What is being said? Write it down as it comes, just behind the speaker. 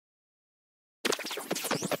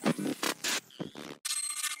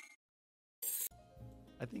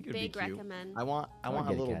I think it would Big be cute. recommend. I want a get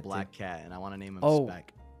a little cat, black cat, and I want to name him Oh.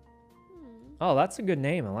 Speck. Oh, that's a good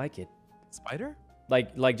name. I like it. Spider?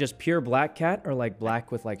 Like just pure black cat or like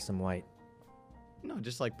black with like some white? No,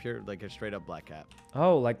 just like pure, like a straight up black cat.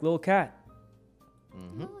 Oh, like Lil Kat.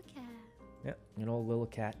 Mm-hmm. Lil Kat. Yeah, an old little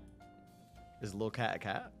cat. Is Lil Kat a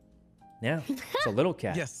cat? Yeah, it's a little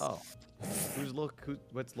cat. Yes. Oh,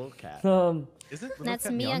 what's Lil Kat? Is it? That's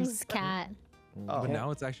Miyoung's cat. Oh. But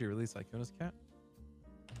now it's actually released like Sykkuno's cat.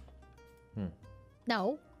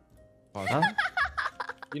 No. Huh?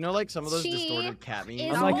 You know, like some of those She distorted cat memes.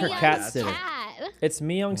 Is I'm like her Miyoung's cat sitter. cat. It's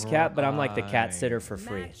Miyoung's cat, but I'm like the cat Right. sitter for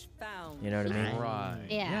free. You know what I mean? Right.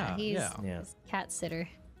 Yeah, he's Yeah. cat sitter.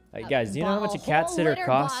 Like, guys, do you know how much a cat Whole sitter litter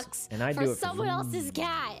costs? box And I for do it for someone else's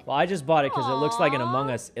cat. Well, I just bought it because it looks like an Aw.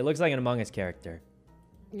 Among Us. It looks like an Among Us character.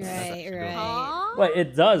 Right, actually right. Aw. Wait,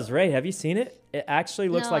 it does, Ray. Have you seen it? It actually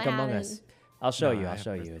looks No, like I Among haven't. Us. I'll show No, you. I I'll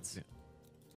show haven't you. seen It's it.